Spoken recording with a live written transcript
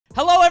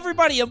Hello,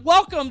 everybody, and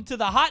welcome to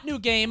the hot new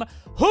game,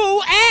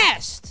 Who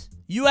Asked?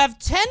 You have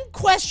 10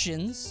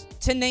 questions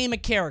to name a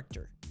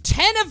character.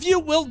 10 of you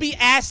will be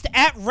asked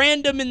at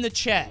random in the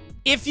chat.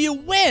 If you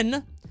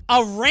win,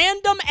 a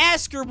random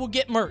asker will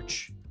get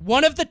merch.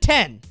 One of the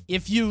 10.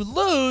 If you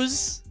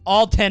lose,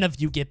 all 10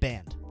 of you get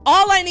banned.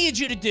 All I need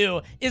you to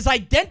do is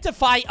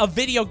identify a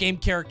video game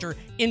character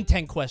in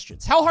 10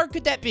 questions. How hard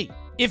could that be?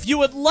 If you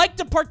would like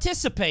to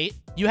participate,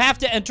 you have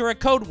to enter a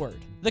code word.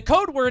 The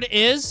code word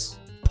is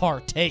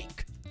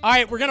partake. All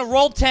right, we're gonna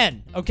roll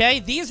 10,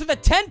 okay? These are the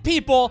 10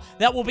 people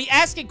that will be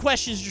asking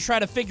questions to try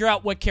to figure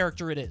out what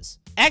character it is.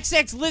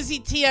 XX Lizzie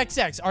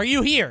TXX, are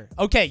you here?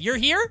 Okay, you're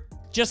here?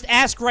 Just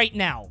ask right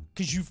now,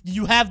 because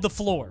you have the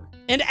floor.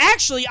 And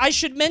actually, I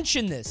should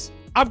mention this.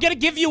 I'm gonna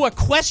give you a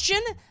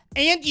question,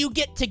 and you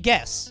get to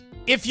guess.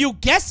 If you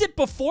guess it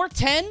before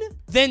 10,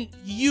 then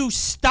you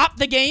stop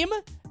the game,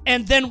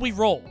 and then we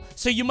roll.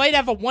 So you might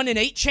have a 1 in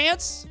 8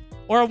 chance,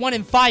 or a 1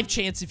 in 5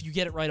 chance if you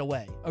get it right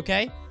away,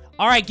 okay?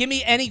 All right, give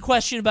me any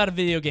question about a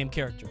video game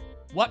character.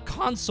 What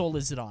console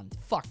is it on?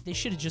 Fuck, they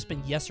should have just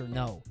been yes or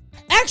no.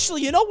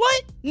 Actually, you know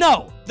what?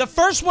 No, the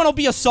first one will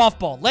be a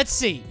softball. Let's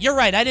see. You're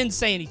right, I didn't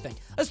say anything.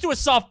 Let's do a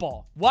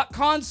softball. What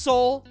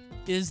console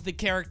is the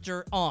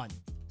character on?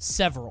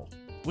 Several.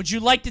 Would you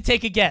like to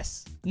take a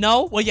guess?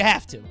 No? Well, you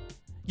have to.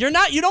 You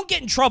don't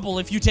get in trouble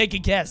if you take a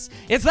guess.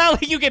 It's not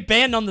like you get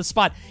banned on the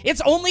spot.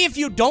 It's only if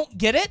you don't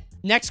get it.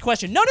 Next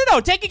question. No,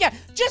 take a guess.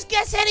 Just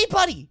guess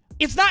anybody.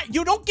 It's not,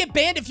 you don't get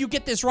banned if you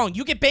get this wrong.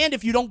 You get banned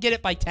if you don't get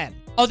it by 10.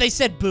 Oh, they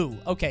said boo.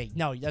 Okay,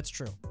 no, that's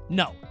true.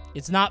 No,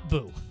 it's not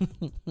boo.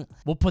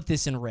 We'll put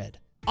this in red.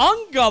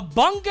 Unga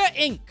Bunga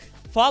Inc.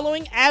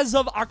 Following as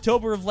of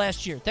October of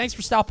last year. Thanks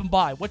for stopping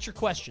by. What's your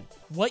question?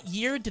 What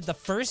year did the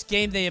first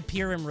game they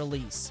appear in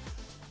release?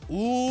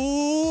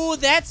 Ooh,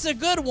 that's a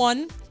good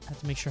one. I have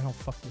to make sure I don't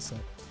fuck this up.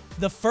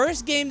 The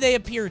first game they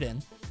appeared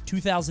in,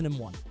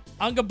 2001.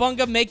 Unga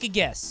Bunga, make a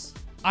guess.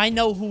 I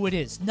know who it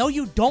is. No,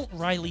 you don't,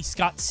 Riley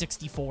Scott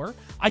 64.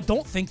 I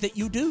don't think that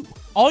you do.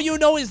 All you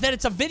know is that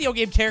it's a video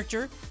game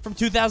character from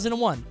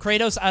 2001.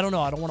 Kratos, I don't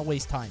know. I don't want to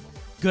waste time.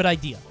 Good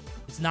idea.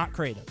 It's not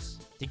Kratos.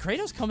 Did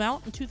Kratos come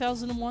out in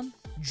 2001?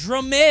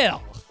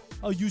 Dramel.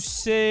 Oh, you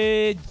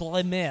said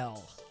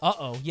Dramel.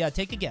 Uh-oh. Yeah,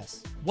 take a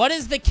guess. What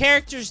is the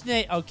character's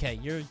name? Okay,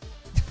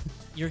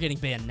 you're getting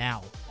banned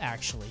now,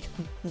 actually.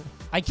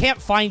 I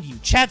can't find you.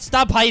 Chat,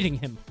 stop hiding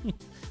him.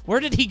 Where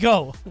did he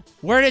go?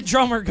 Where did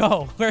Drummer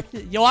go?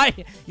 You're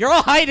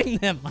all hiding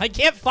them. I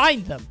can't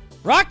find them.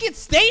 Rocket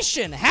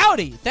Station,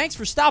 howdy. Thanks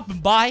for stopping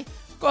by.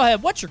 Go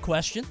ahead, what's your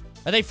question?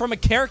 Are they from a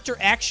character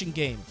action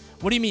game?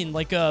 What do you mean,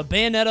 like a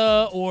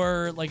Bayonetta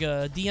or like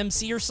a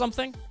DMC or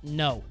something?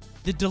 No.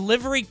 The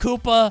Delivery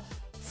Koopa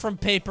from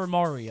Paper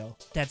Mario.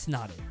 That's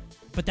not it.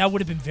 But that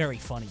would have been very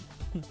funny.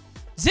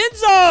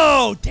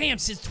 Zinzo! Damn,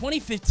 since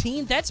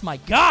 2015? That's my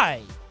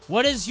guy.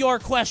 What is your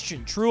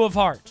question? True of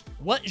heart.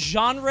 What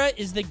genre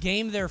is the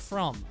game they're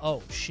from?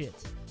 Oh, shit.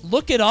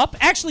 Look it up.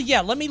 Actually, yeah,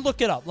 let me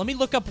look it up. Let me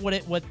look up what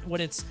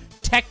it's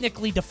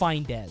technically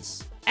defined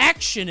as.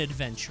 Action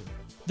adventure.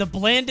 The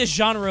blandest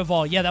genre of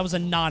all. Yeah, that was a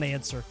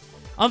non-answer.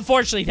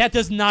 Unfortunately, that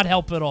does not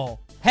help at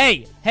all.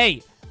 Hey,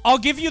 I'll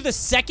give you the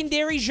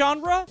secondary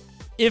genre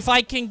if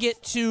I can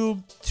get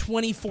to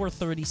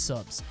 2430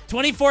 subs.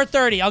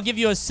 2430, I'll give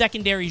you a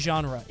secondary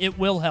genre. It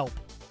will help.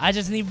 I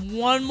just need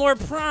one more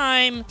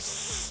prime.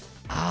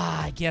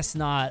 I guess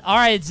not. All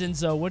right,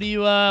 Zinzo, what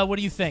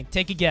do you think?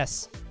 Take a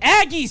guess.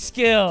 Aggie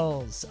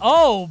skills.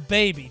 Oh,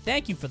 baby.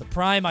 Thank you for the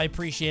prime. I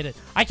appreciate it.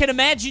 I can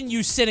imagine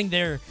you sitting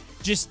there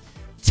just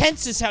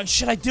tense as hell.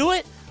 Should I do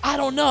it? I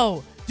don't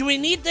know. Do we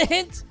need the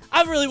hint?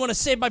 I really want to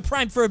save my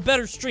prime for a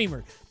better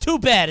streamer. Too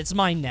bad. It's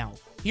mine now.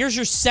 Here's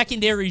your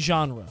secondary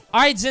genre.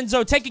 All right,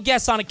 Zinzo, take a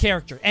guess on a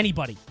character.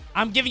 Anybody.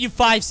 I'm giving you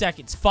 5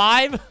 seconds.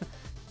 5,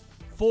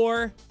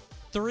 4,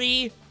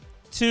 3,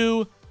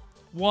 2,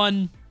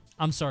 1.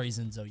 I'm sorry,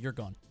 Zinzo. You're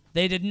gone.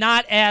 They did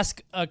not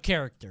ask a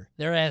character.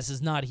 Their ass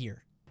is not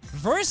here.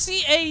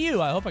 Versi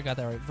AU. I hope I got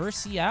that right.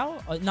 Versi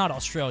AU? Not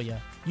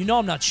Australia. You know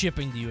I'm not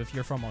shipping to you if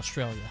you're from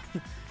Australia.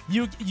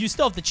 You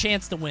still have the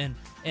chance to win,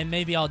 and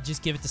maybe I'll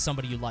just give it to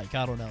somebody you like.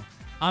 I don't know.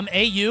 I'm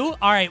AU?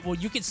 All right, well,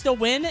 you can still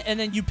win, and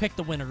then you pick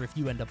the winner if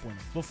you end up winning.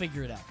 We'll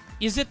figure it out.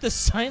 Is it the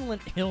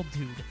Silent Hill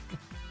dude?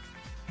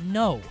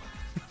 No.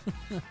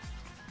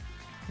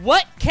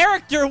 What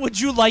character would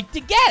you like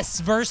to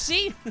guess,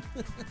 Versi?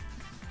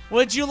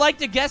 Would you like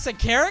to guess a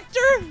character?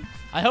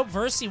 I hope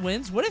Versi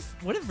wins. What if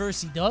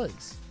Versi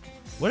does?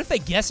 What if they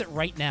guess it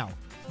right now?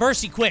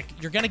 Versi, quick.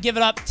 You're going to give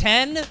it up.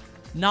 10,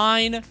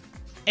 9,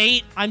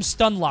 8. I'm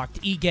stun locked.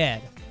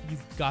 Egad.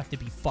 You've got to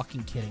be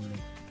fucking kidding me.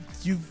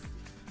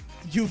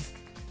 You've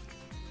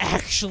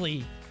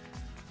actually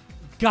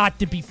got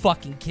to be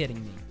fucking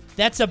kidding me.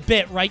 That's a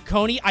bit, right,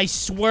 Coney? I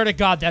swear to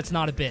God, that's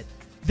not a bit.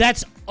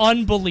 That's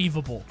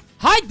unbelievable.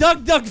 Hi,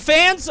 Doug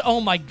fans.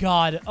 Oh, my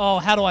God. Oh,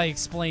 how do I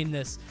explain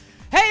this?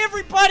 Hey,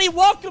 everybody.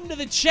 Welcome to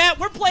the chat.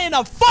 We're playing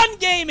a fun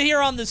game here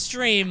on the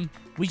stream.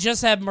 We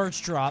just had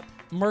merch drop.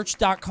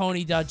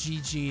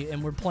 Merch.coney.gg,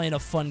 and we're playing a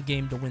fun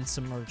game to win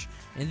some merch.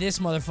 And this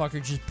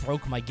motherfucker just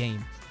broke my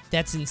game.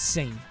 That's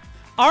insane.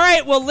 All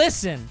right, well,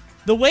 listen.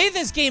 The way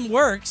this game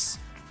works,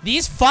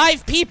 these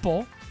 5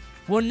 people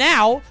will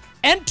now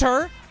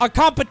enter a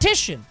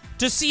competition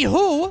to see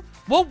who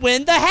will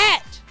win the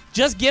hat.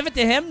 Just give it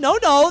to him.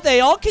 No, they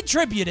all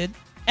contributed.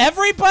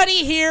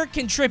 Everybody here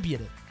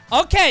contributed.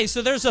 Okay,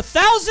 so there's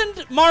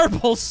 1,000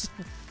 marbles,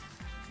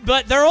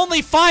 but there are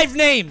only 5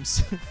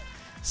 names.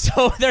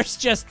 So there's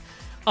just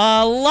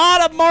a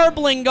lot of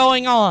marbling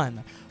going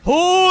on.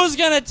 Who's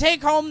gonna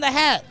take home the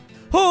hat?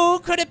 Who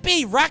could it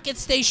be? Rocket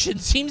Station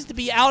seems to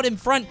be out in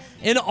front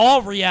in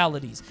all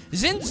realities.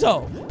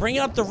 Zinzo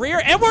bringing up the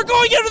rear, and we're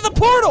going into the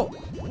portal.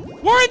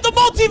 We're in the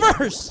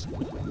multiverse.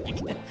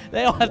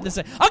 They all have the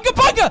same. Unca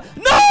Bunga!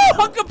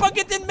 No! Unca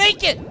Bunga didn't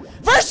make it!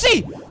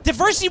 Versi! Did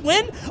Versi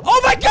win?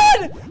 Oh my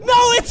god!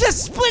 No, it's a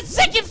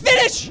split-second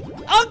finish!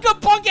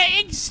 Unca Bunga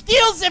Inc.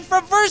 steals it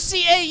from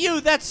Versi AU.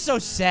 That's so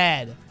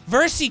sad.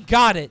 Versi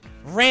got it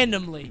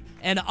randomly,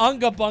 and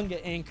Unca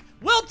Bunga Inc.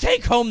 will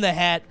take home the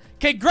hat.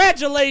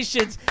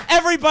 Congratulations,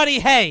 everybody.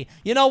 Hey,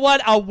 you know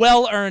what? A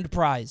well-earned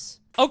prize.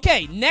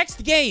 Okay,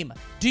 next game.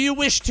 Do you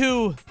wish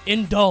to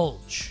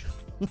indulge?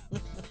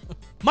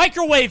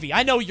 Microwavy,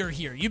 I know you're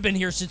here. You've been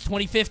here since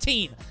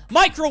 2015.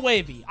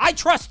 Microwavy, I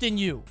trust in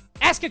you.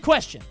 Ask a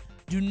question.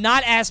 Do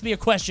not ask me a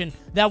question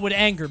that would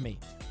anger me.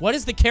 What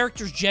is the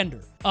character's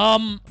gender?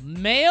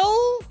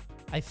 Male?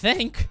 I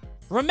think.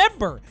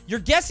 Remember, you're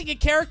guessing a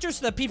character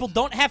so that people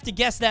don't have to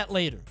guess that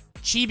later.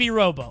 Chibi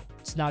Robo.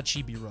 It's not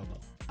Chibi Robo.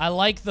 I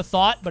like the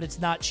thought, but it's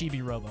not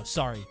Chibi Robo.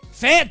 Sorry.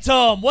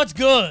 Phantom, what's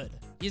good?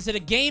 Is it a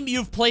game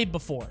you've played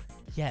before?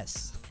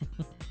 Yes.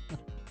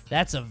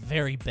 That's a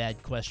very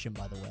bad question,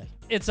 by the way.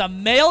 It's a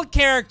male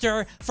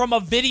character from a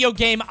video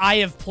game I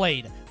have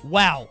played.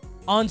 Wow.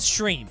 On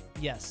stream.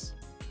 Yes.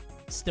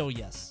 Still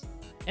yes.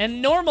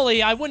 And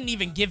normally, I wouldn't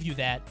even give you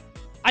that.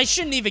 I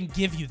shouldn't even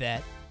give you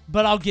that,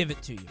 but I'll give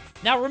it to you.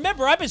 Now,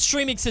 remember, I've been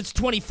streaming since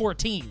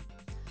 2014,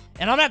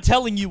 and I'm not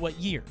telling you what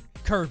year.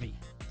 Kirby.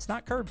 It's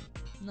not Kirby.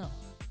 No.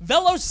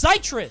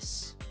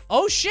 Velocitrus.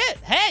 Oh, shit.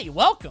 Hey,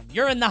 welcome.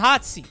 You're in the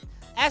hot seat.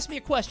 Ask me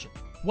a question.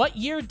 What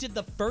year did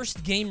the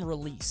first game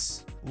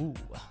release? Ooh,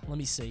 let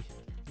me see.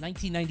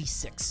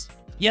 1996.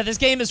 Yeah, this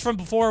game is from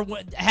before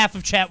half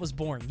of chat was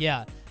born.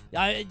 Yeah.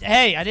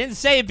 Hey, I didn't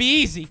say it'd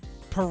be easy.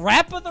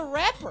 Parappa the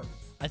Rapper.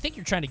 I think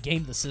you're trying to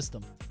game the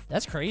system.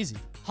 That's crazy.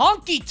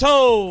 Honky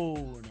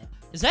Tone.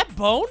 Is that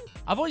Bone?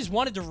 I've always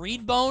wanted to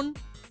read Bone,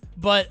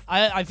 but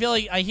I feel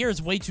like I hear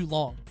it's way too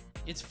long.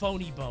 It's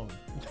Phony Bone.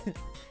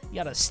 You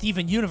got a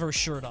Steven Universe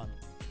shirt on.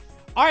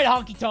 All right,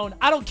 Honky Tone.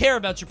 I don't care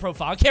about your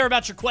profile. I care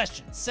about your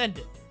question. Send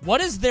it.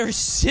 What is their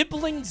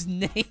sibling's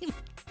name?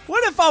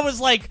 What if I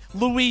was like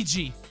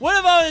Luigi? What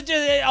if I was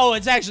just... Oh,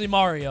 it's actually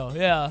Mario.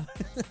 Yeah.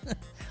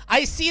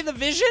 I see the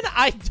vision.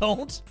 I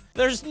don't.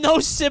 There's no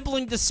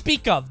sibling to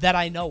speak of that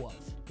I know of.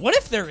 What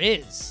if there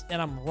is,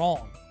 and I'm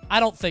wrong?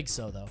 I don't think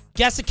so, though.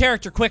 Guess a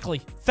character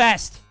quickly.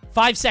 Fast.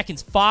 5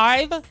 seconds.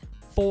 5,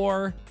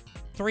 4,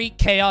 3.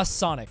 Chaos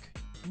Sonic.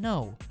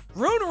 No.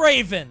 Rune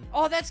Raven.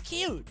 Oh, that's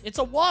cute. It's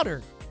a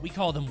water. We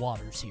call them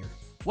waters here.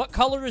 What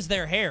color is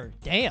their hair?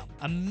 Damn.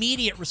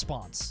 Immediate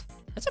response.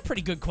 That's a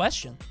pretty good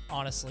question,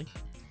 honestly.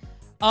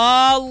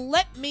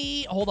 Let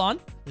me... Hold on.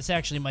 This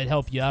actually might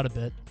help you out a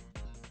bit.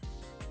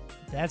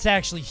 That's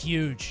actually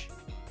huge.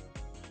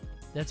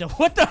 That's a...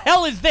 What the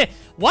hell is this?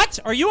 What?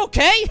 Are you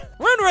okay?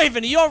 Rune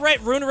Raven, are you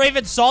alright? Rune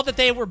Raven saw that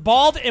they were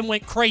bald and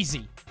went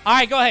crazy.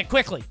 Alright, go ahead,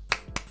 quickly.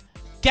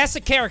 Guess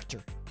a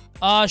character.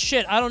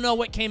 Shit, I don't know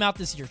what came out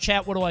this year.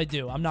 Chat, what do I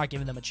do? I'm not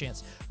giving them a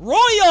chance.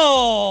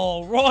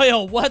 Royal!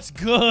 Royal, what's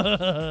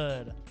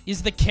good?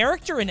 Is the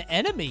character an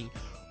enemy?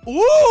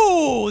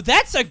 Ooh,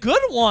 that's a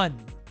good one.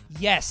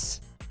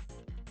 Yes.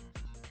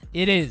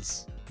 It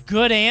is.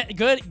 Good.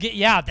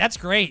 Yeah, that's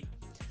great.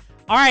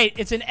 All right,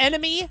 it's an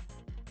enemy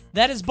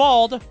that is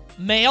bald,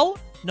 male,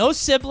 no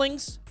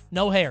siblings,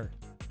 no hair.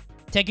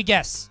 Take a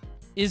guess.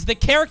 Is the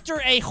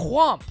character a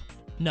whomp?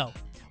 No.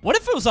 What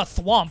if it was a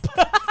thwomp?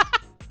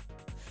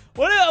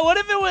 What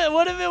if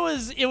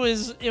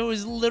it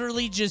was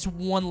literally just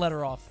one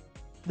letter off?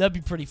 That'd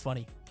be pretty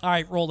funny. All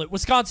right, roll it.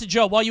 Wisconsin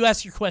Joe, while you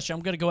ask your question,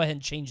 I'm going to go ahead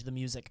and change the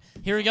music.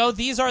 Here we go.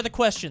 These are the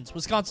questions.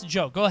 Wisconsin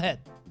Joe, go ahead.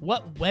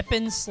 What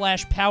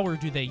weapon/power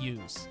do they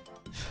use?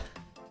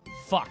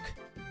 Fuck.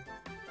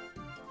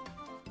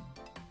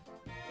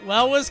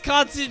 Well,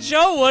 Wisconsin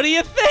Joe, what do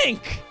you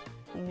think?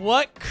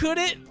 What could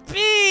it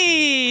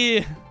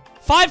be?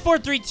 5, 4,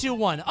 3, 2,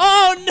 1.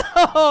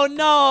 Oh,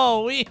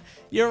 no.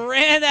 You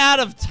ran out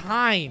of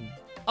time.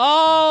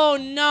 Oh,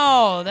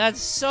 no.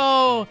 That's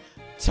so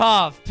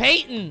tough.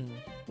 Peyton,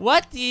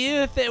 what do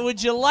you think?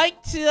 Would you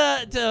like to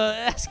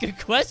ask a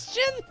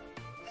question?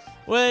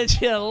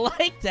 Would you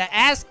like to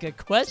ask a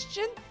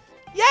question?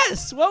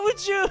 Yes. What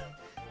would you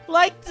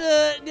like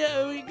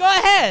to... Go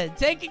ahead.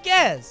 Take a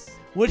guess.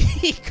 Would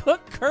he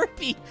cook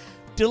Kirby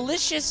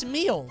delicious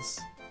meals?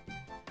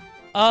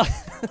 That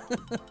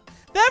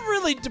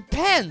really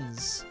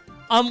depends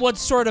on what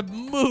sort of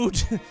mood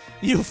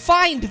you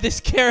find this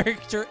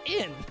character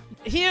in.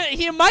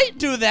 He might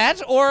do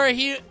that, or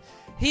he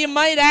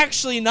might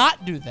actually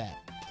not do that.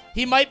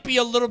 he might be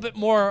a little bit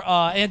more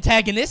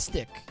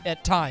antagonistic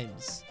at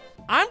times.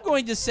 I'm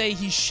going to say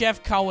he's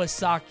Chef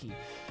Kawasaki.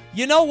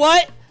 You know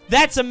what?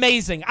 That's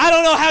amazing. I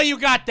don't know how you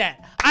got that.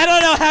 I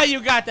don't know how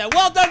you got that.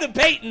 Well done to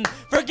Peyton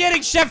for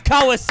getting Chef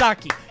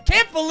Kawasaki.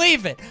 Can't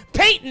believe it.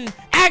 Peyton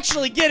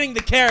actually getting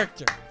the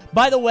character.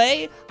 By the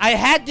way, I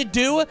had to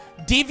do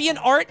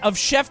DeviantArt of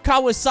Chef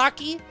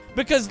Kawasaki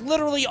because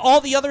literally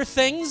all the other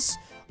things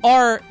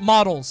are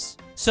models.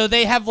 So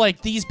they have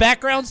like these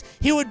backgrounds.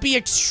 He would be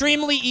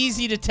extremely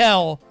easy to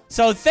tell.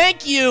 So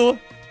thank you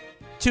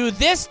to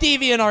this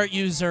DeviantArt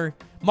user,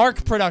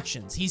 Mark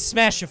Productions. He's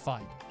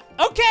smashified.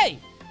 Okay,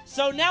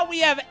 so now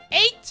we have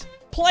 8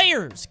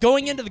 players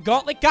going into the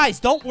gauntlet. Guys,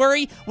 don't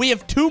worry. We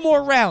have 2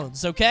 more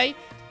rounds, okay?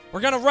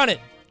 We're gonna run it.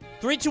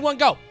 3, 2, 1,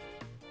 go.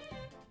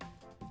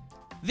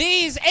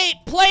 These 8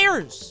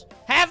 players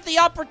have the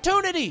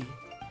opportunity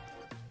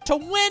to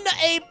win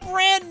a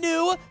brand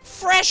new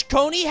fresh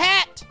Coney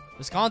hat.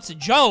 Wisconsin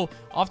Joe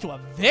off to a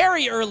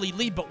very early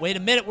lead, but wait a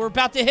minute. We're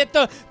about to hit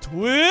the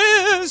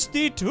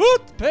twisty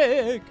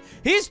toothpick.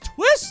 He's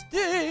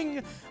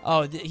twisting.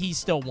 Oh, he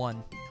still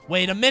won.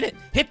 Wait a minute.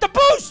 Hit the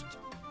boost.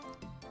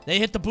 They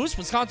hit the boost.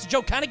 Wisconsin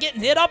Joe kind of getting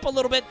hit up a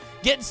little bit.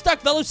 Getting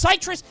stuck.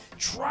 Velocitrus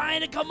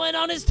trying to come in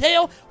on his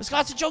tail.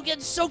 Wisconsin Joe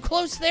getting so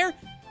close there.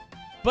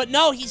 But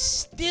no, he's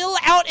still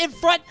out in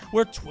front.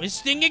 We're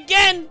twisting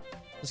again.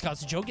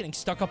 Wisconsin Joe getting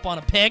stuck up on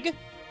a peg.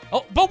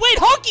 Oh, but wait,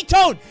 Honky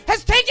Tone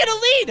has taken a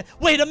lead.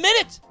 Wait a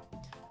minute.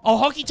 Oh,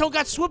 Honky Tone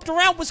got swooped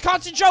around.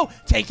 Wisconsin Joe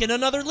taking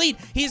another lead.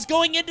 He's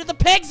going into the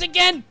pegs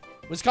again.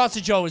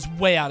 Wisconsin Joe is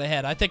way out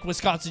ahead. I think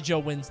Wisconsin Joe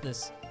wins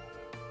this.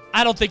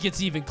 I don't think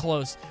it's even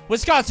close.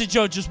 Wisconsin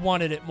Joe just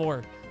wanted it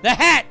more. The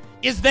hat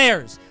is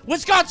theirs.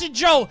 Wisconsin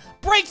Joe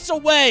breaks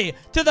away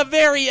to the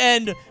very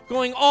end,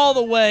 going all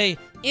the way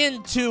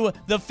into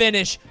the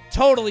finish,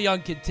 totally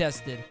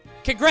uncontested.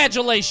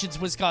 Congratulations,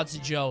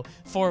 Wisconsin Joe,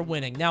 for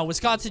winning. Now,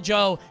 Wisconsin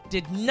Joe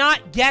did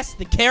not guess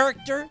the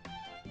character,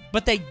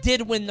 but they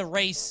did win the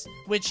race,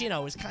 which, you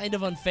know, is kind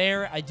of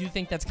unfair. I do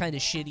think that's kind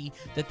of shitty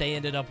that they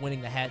ended up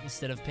winning the hat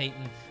instead of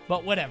Peyton,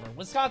 but whatever.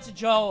 Wisconsin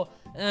Joe,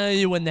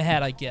 you win the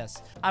hat, I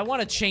guess. I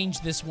want to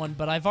change this one,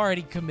 but I've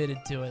already committed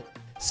to it.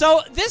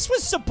 So, this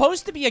was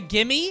supposed to be a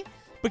gimme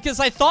because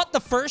I thought the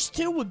first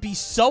 2 would be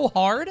so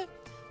hard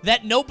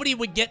that nobody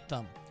would get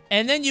them.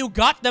 And then you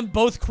got them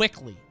both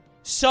quickly.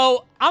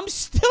 So, I'm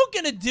still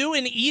gonna do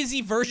an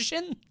easy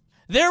version.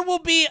 There will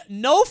be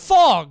no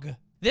fog.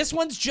 This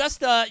one's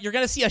just, you're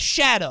gonna see a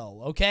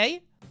shadow,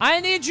 okay? I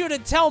need you to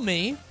tell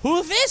me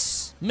who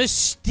this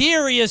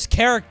mysterious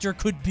character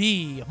could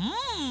be.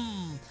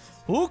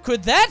 Who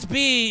could that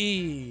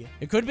be?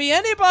 It could be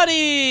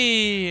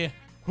anybody.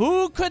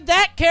 Who could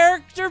that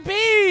character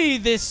be?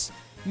 This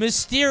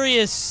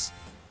mysterious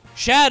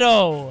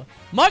shadow.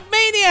 Mug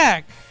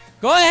Maniac,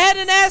 go ahead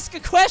and ask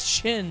a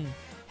question.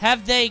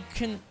 Have they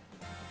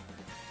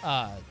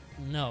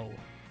no.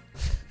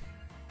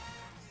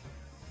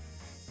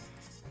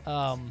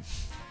 Alright.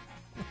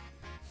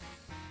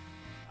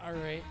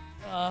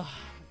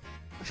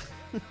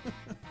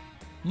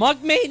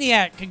 Mug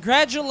Maniac,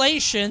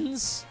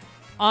 congratulations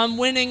on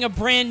winning a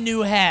brand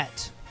new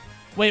hat.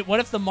 Wait,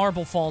 what if the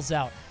marble falls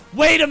out?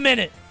 Wait a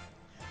minute.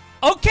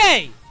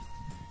 Okay.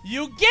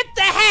 You get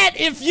the hat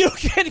if you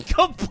can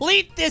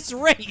complete this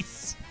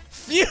race.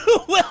 Few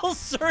will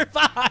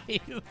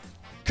survive.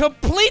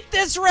 Complete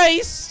this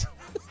race.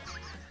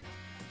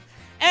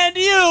 And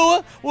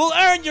you will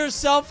earn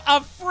yourself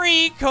a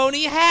free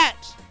Coney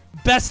hat.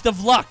 Best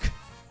of luck.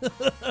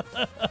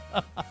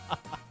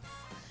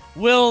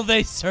 Will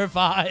they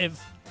survive?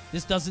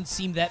 This doesn't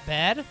seem that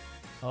bad.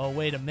 Oh,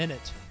 wait a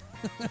minute.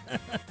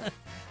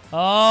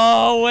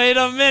 Oh, wait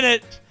a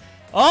minute.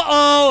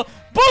 Uh-oh.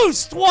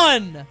 Boost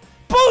 1.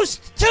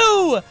 Boost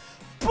 2.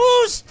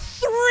 Boost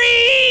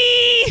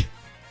 3.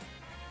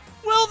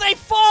 Will they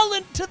fall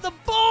into the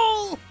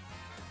bowl?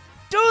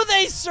 Do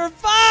they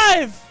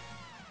survive?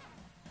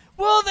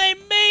 Will they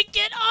make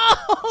it?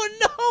 Oh,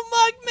 no,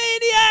 Mug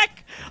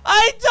Maniac.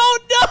 I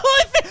don't know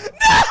if it...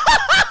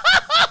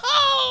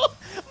 No!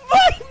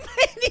 Mug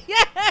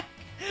Maniac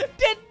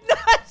did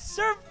not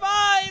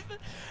survive.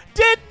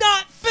 Did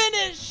not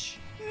finish.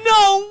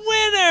 No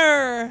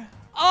winner.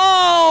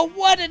 Oh,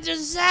 what a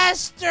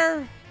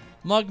disaster.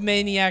 Mug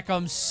Maniac,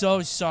 I'm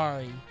so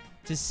sorry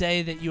to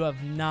say that you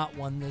have not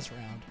won this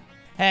round.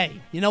 Hey,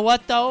 you know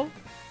what, though?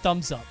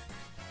 Thumbs up.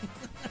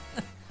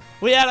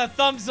 We had a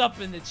thumbs up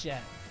in the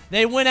chat.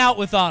 They went out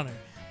with honor.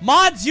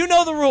 Mods, you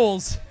know the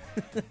rules.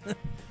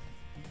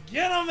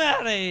 Get them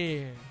out of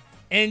here.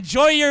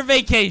 Enjoy your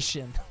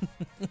vacation.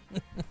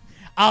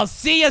 I'll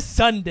see you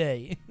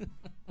Sunday.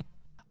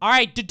 All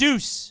right,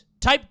 deduce.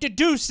 Type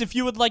deduce if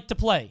you would like to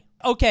play.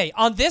 Okay,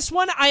 on this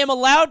one, I am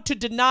allowed to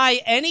deny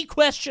any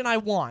question I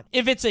want.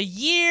 If it's a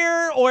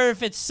year or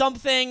if it's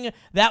something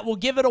that will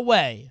give it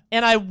away.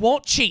 And I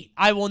won't cheat.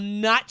 I will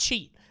not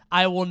cheat.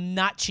 I will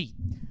not cheat.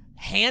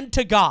 Hand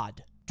to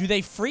God. Do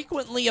they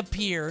frequently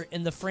appear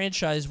in the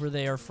franchise where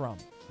they are from?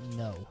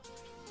 No.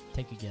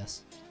 Take a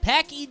guess.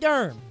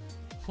 Pachyderm.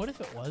 What if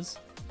it was?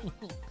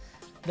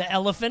 The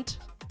elephant?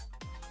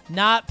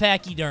 Not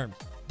Pachyderm.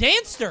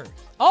 Danster.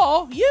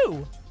 Oh,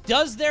 you.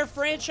 Does their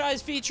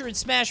franchise feature in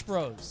Smash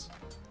Bros?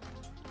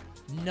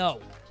 No.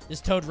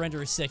 This Toad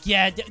render is sick.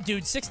 Yeah,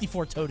 dude,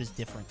 64 Toad is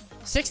different.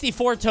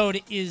 64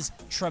 Toad is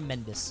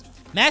tremendous.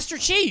 Master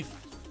Chief.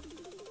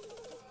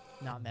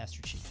 Not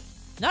Master Chief.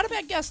 Not a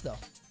bad guess, though.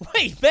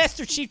 Wait,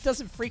 Master Chief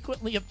doesn't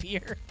frequently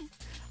appear.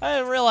 I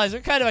didn't realize.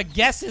 What kind of a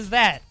guess is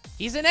that?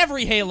 He's in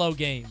every Halo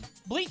game.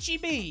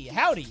 Bleachy B.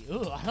 Howdy.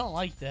 Ooh, I don't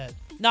like that.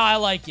 No, I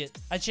like it.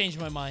 I changed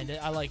my mind.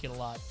 I like it a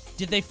lot.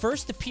 Did they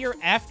first appear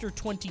after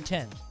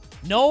 2010?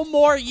 No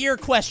more year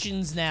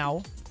questions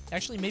now.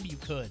 Actually, maybe you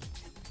could.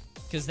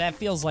 Because that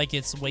feels like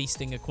it's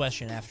wasting a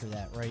question after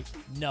that, right?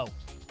 No.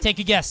 Take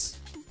a guess.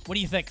 What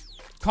do you think?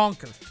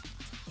 Conquer.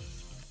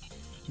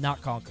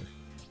 Not Conquer.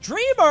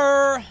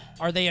 Dreamer!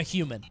 Are they a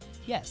human?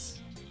 Yes.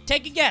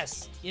 Take a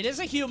guess. It is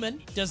a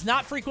human, does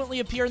not frequently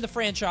appear in the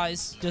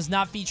franchise, does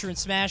not feature in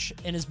Smash,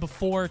 and is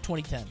before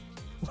 2010.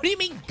 What do you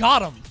mean,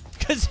 got him?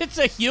 Because it's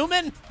a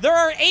human? There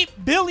are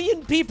 8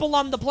 billion people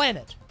on the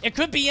planet. It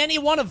could be any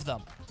one of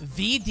them.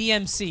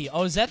 VDMC.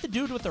 Oh, is that the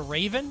dude with the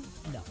raven?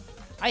 No.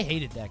 I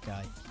hated that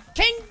guy.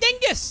 King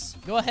Dingus!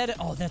 Go ahead.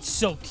 Oh, that's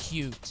so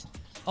cute.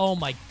 Oh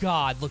my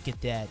god, look at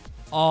that.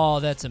 Oh,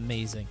 that's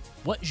amazing.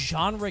 What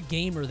genre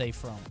game are they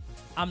from?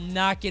 I'm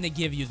not going to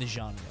give you the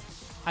genre.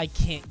 I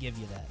can't give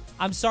you that.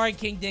 I'm sorry,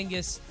 King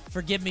Dingus.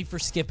 Forgive me for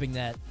skipping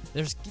that.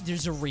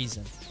 There's a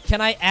reason.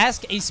 Can I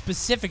ask a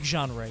specific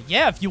genre?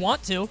 Yeah, if you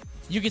want to.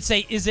 You could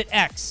say, is it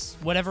X?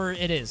 Whatever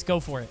it is. Go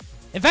for it.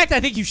 In fact, I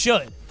think you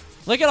should.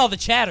 Look at all the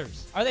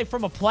chatters. Are they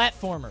from a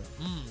platformer?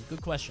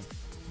 Good question.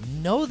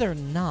 No, they're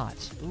not.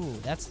 Ooh,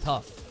 that's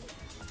tough.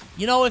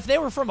 You know, if they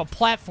were from a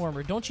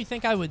platformer, don't you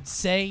think I would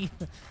say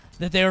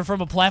that they were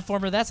from a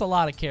platformer? That's a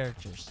lot of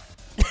characters.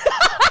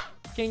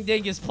 King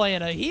Dingus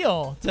playing a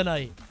heel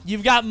tonight.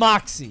 You've got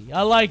Moxie.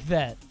 I like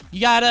that.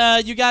 You got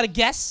a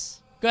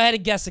guess? Go ahead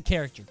and guess a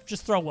character.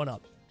 Just throw one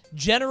up.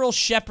 General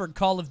Shepard,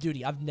 Call of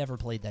Duty. I've never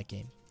played that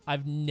game.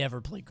 I've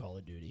never played Call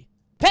of Duty.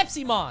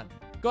 Pepsimon.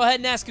 Go ahead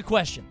and ask a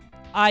question.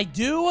 I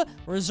do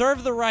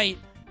reserve the right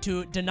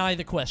to deny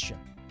the question.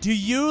 Do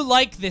you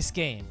like this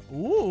game?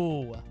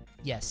 Ooh.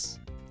 Yes.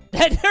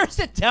 That narrows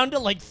it down to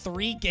like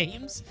 3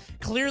 games.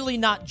 Clearly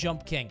not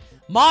Jump King.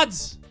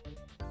 Mods.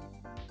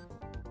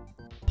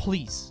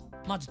 Please.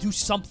 Mods, do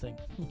something.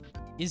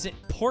 Is it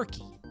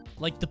Porky?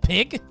 Like the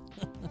pig?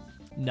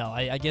 No,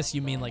 I guess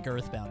you mean like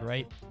Earthbound,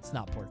 right? It's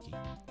not Porky.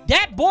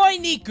 Dat Boy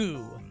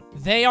Niku.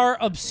 They are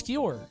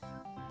obscure.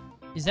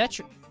 Is that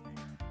true?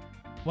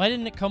 Why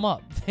didn't it come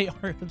up? They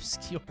are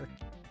obscure.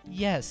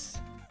 Yes.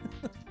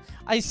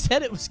 I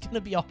said it was going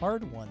to be a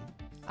hard one.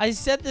 I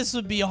said this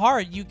would be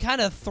hard. You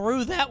kind of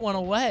threw that one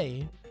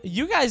away.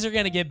 You guys are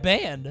going to get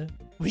banned.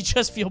 We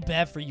just feel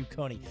bad for you,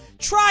 Coney.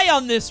 Try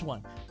on this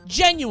one.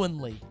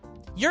 Genuinely.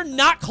 You're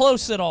not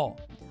close at all.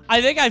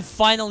 I think I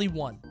finally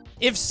won.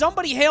 If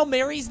somebody Hail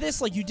Marys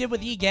this like you did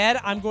with EGAD,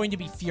 I'm going to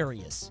be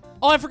furious.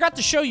 Oh, I forgot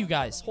to show you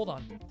guys. Hold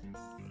on.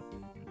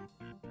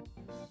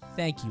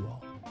 Thank you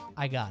all.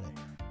 I got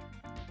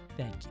it.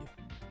 Thank you.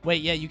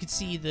 Wait, yeah, you can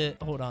see the...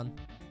 Hold on.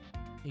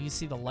 You can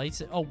see the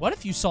lights. Oh, what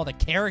if you saw the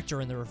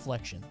character in the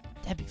reflection?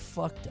 That'd be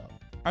fucked up.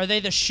 Are they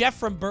the chef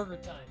from Burger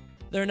Time?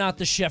 They're not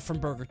the chef from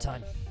Burger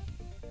Time.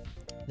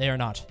 They are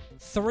not.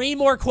 3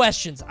 more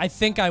questions. I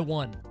think I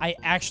won. I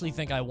actually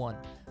think I won.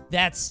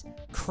 That's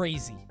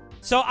crazy.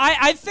 So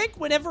I think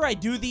whenever I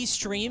do these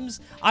streams,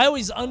 I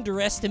always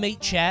underestimate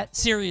chat.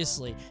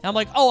 Seriously. And I'm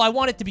like, oh, I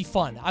want it to be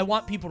fun. I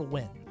want people to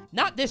win.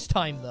 Not this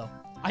time, though.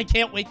 I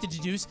can't wait to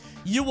deduce.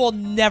 You will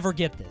never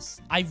get this.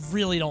 I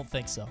really don't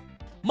think so.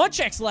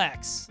 Munchx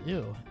Lax.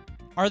 Ew.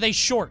 Are they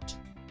short?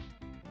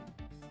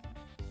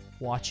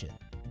 Watch it.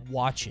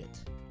 Watch it.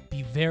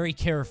 Be very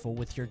careful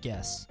with your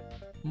guess.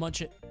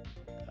 Munch it.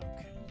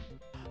 Okay.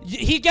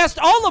 He guessed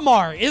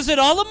Olimar. Is it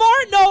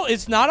Olimar? No,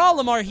 it's not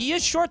Olimar. He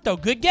is short, though.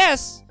 Good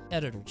guess.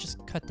 Editor,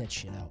 just cut that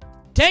shit out.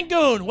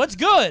 Tengoon, what's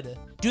good?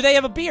 Do they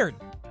have a beard?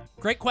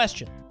 Great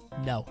question.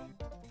 No.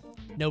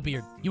 No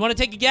beard. You want to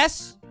take a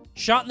guess?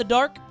 Shot in the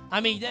dark?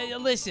 I mean,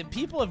 listen,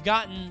 people have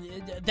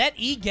gotten... That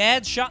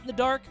EGAD shot in the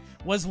dark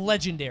was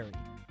legendary.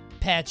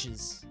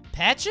 Patches.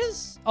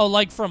 Patches? Oh,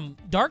 like from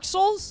Dark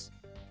Souls?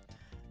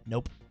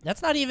 Nope.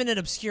 That's not even an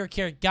obscure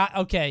character.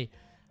 Okay.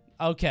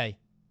 Okay.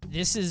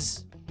 This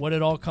is what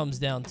it all comes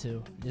down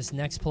to. This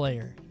next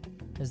player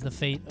has the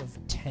fate of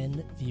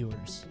 10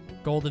 viewers.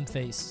 Golden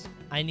Face.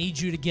 I need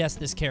you to guess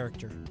this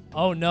character.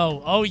 Oh,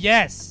 no. Oh,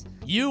 yes.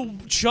 You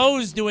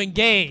chose to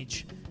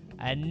engage.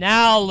 And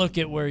now look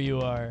at where you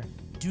are.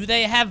 Do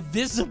they have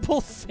visible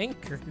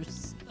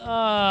fingers?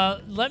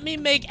 Let me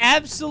make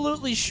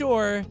absolutely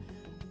sure.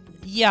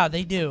 Yeah,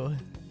 they do.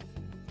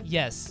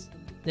 Yes,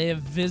 they have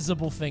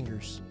visible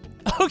fingers.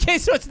 Okay,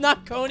 so it's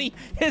not Coney.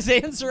 His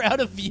hands are out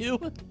of view.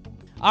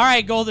 All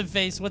right, Golden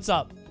Face, what's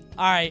up?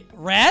 All right,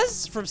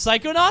 Raz from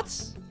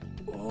Psychonauts?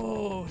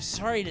 Oh,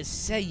 sorry to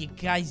say you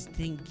guys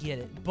didn't get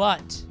it,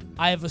 but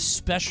I have a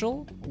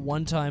special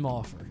one-time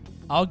offer.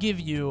 I'll give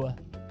you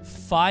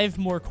 5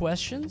 more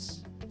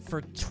questions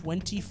for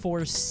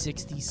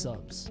 2460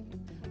 subs.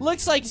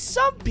 Looks like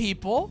some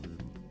people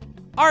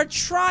are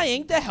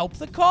trying to help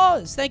the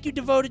cause. Thank you,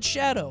 Devoted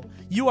Shadow.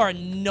 You are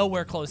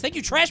nowhere close. Thank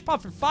you, Trash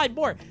Pop, for 5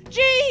 more.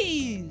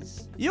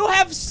 Jeez! You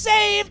have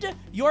saved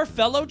your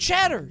fellow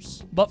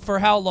chatters. But for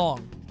how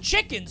long?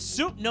 Chicken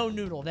soup, no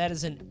noodle. That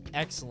is an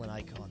excellent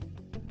icon.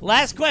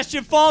 Last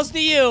question falls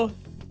to you.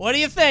 What do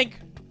you think?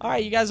 All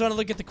right, you guys want to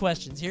look at the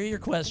questions. Here are your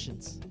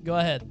questions. Go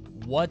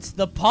ahead. What's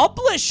the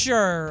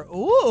publisher?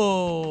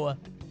 Ooh.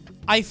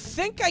 I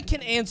think I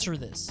can answer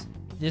this.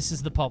 This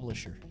is the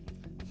publisher.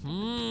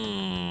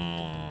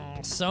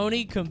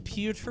 Sony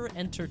Computer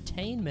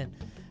Entertainment.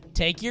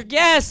 Take your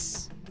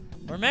guess.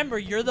 Remember,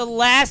 you're the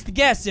last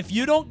guess. If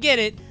you don't get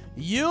it,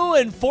 you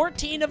and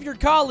 14 of your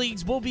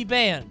colleagues will be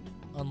banned.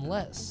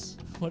 Unless,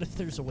 what if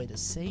there's a way to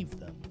save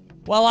them?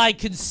 Well, I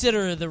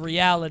consider the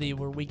reality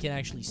where we can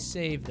actually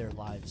save their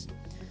lives.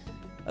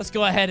 Let's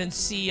go ahead and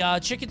see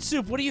Chicken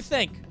Soup. What do you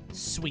think?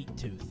 Sweet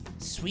Tooth.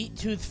 Sweet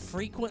Tooth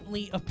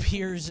frequently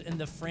appears in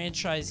the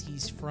franchise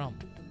he's from.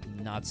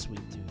 Not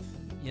Sweet Tooth.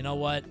 You know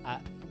what?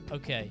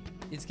 Okay.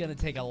 It's gonna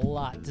take a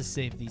lot to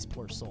save these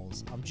poor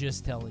souls. I'm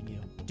just telling you.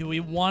 Do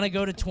we want to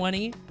go to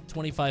 20?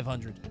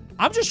 2,500.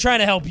 I'm just trying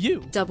to help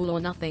you. Double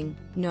or nothing.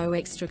 No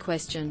extra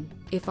question.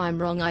 If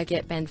I'm wrong, I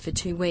get banned for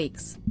 2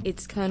 weeks.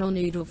 It's Colonel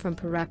Noodle from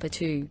Parappa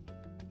 2.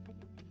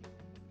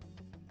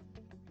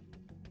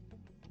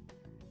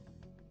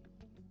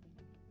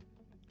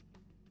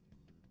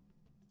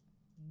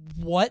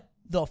 What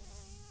the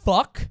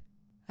fuck?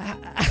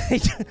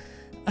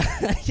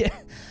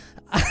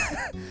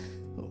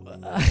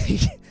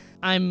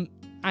 I'm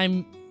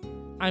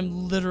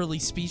literally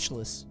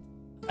speechless.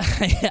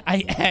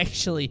 I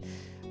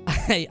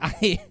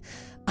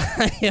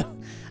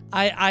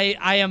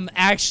am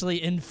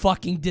actually in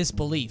fucking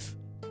disbelief.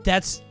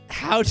 That's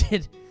how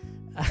did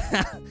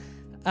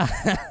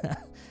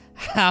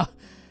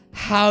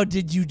how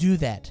did you do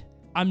that?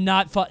 I'm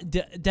not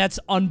that's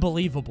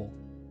unbelievable.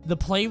 The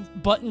play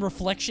button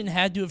reflection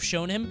had to have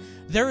shown him.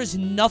 There is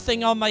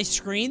nothing on my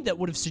screen that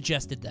would have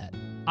suggested that.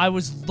 I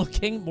was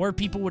looking. More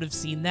people would have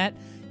seen that.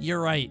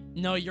 You're right.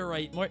 No, you're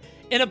right. More.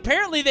 And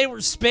apparently they were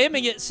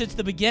spamming it since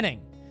the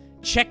beginning.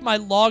 Check my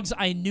logs.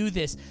 I knew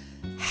this.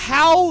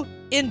 How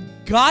in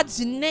God's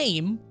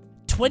name?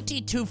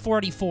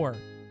 2244.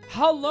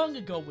 How long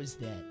ago was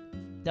that?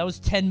 That was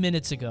 10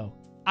 minutes ago.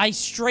 I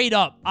straight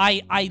up,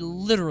 I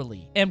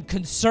literally am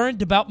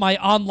concerned about my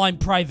online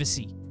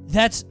privacy.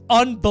 That's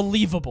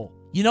unbelievable.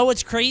 You know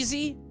what's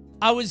crazy?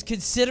 I was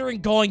considering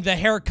going the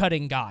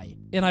haircutting guy,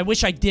 and I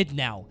wish I did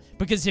now.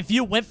 Because if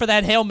you went for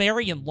that Hail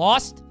Mary and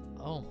lost,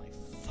 oh my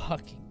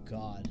fucking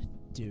god,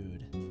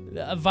 dude.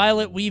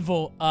 Violet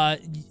Weevil,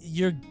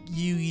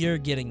 you're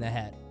getting the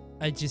hat.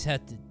 I just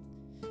had to.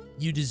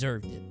 You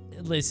deserved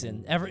it.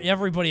 Listen,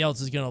 everybody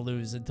else is gonna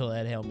lose until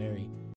that Hail Mary.